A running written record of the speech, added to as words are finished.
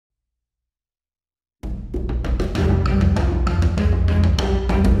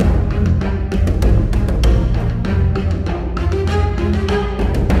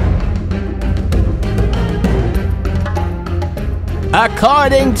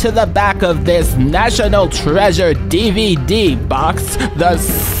According to the back of this National Treasure DVD box, the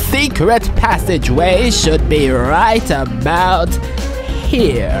secret passageway should be right about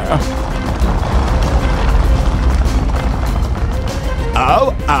here.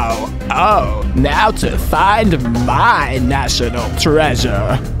 Oh, now to find my national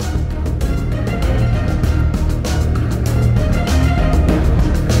treasure.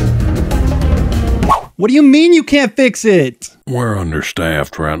 What do you mean you can't fix it? We're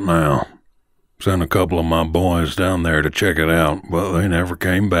understaffed right now. Sent a couple of my boys down there to check it out, but they never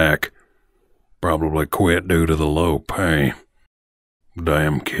came back. Probably quit due to the low pay.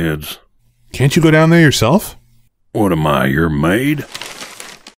 Damn kids. Can't you go down there yourself? What am I, your maid?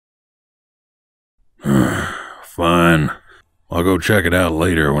 Fine. I'll go check it out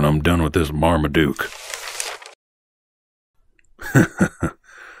later when I'm done with this Marmaduke.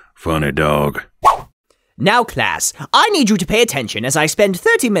 Funny dog. Now, class, I need you to pay attention as I spend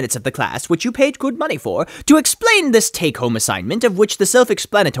 30 minutes of the class, which you paid good money for, to explain this take-home assignment of which the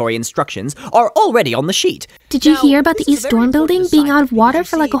self-explanatory instructions are already on the sheet. Did you hear about the East Dorm building being out of water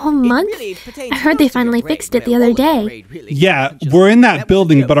for like a whole month? I heard they finally fixed it the other day. Yeah, we're in that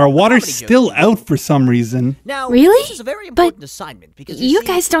building, but our water's still out for some reason. Really? But you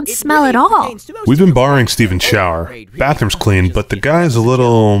guys don't smell at all. We've been borrowing Steven's shower. Bathroom's clean, but the guy's a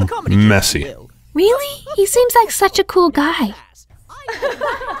little messy. Really? He seems like such a cool guy.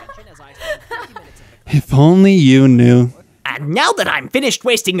 If only you knew. And now that I'm finished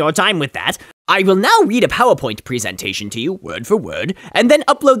wasting your time with that, I will now read a PowerPoint presentation to you, word for word, and then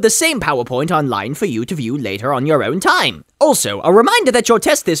upload the same PowerPoint online for you to view later on your own time. Also, a reminder that your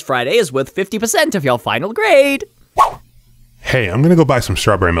test this Friday is worth 50% of your final grade. Hey, I'm gonna go buy some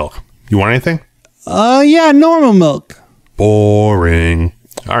strawberry milk. You want anything? Yeah, normal milk. Boring.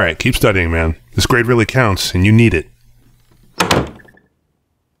 Alright, keep studying, man. This grade really counts, and you need it.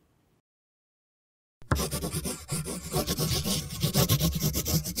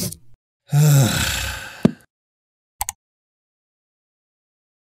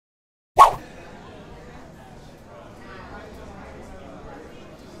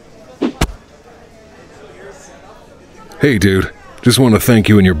 Hey, dude. Just want to thank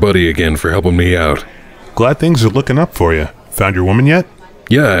you and your buddy again for helping me out. Glad things are looking up for you. Found your woman yet?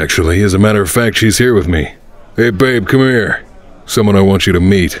 Yeah, actually. As a matter of fact, she's here with me. Hey, babe, come here. Someone I want you to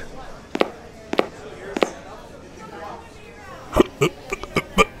meet.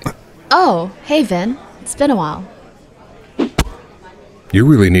 Oh, hey, Vin. It's been a while. You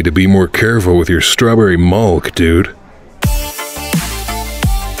really need to be more careful with your strawberry milk, dude.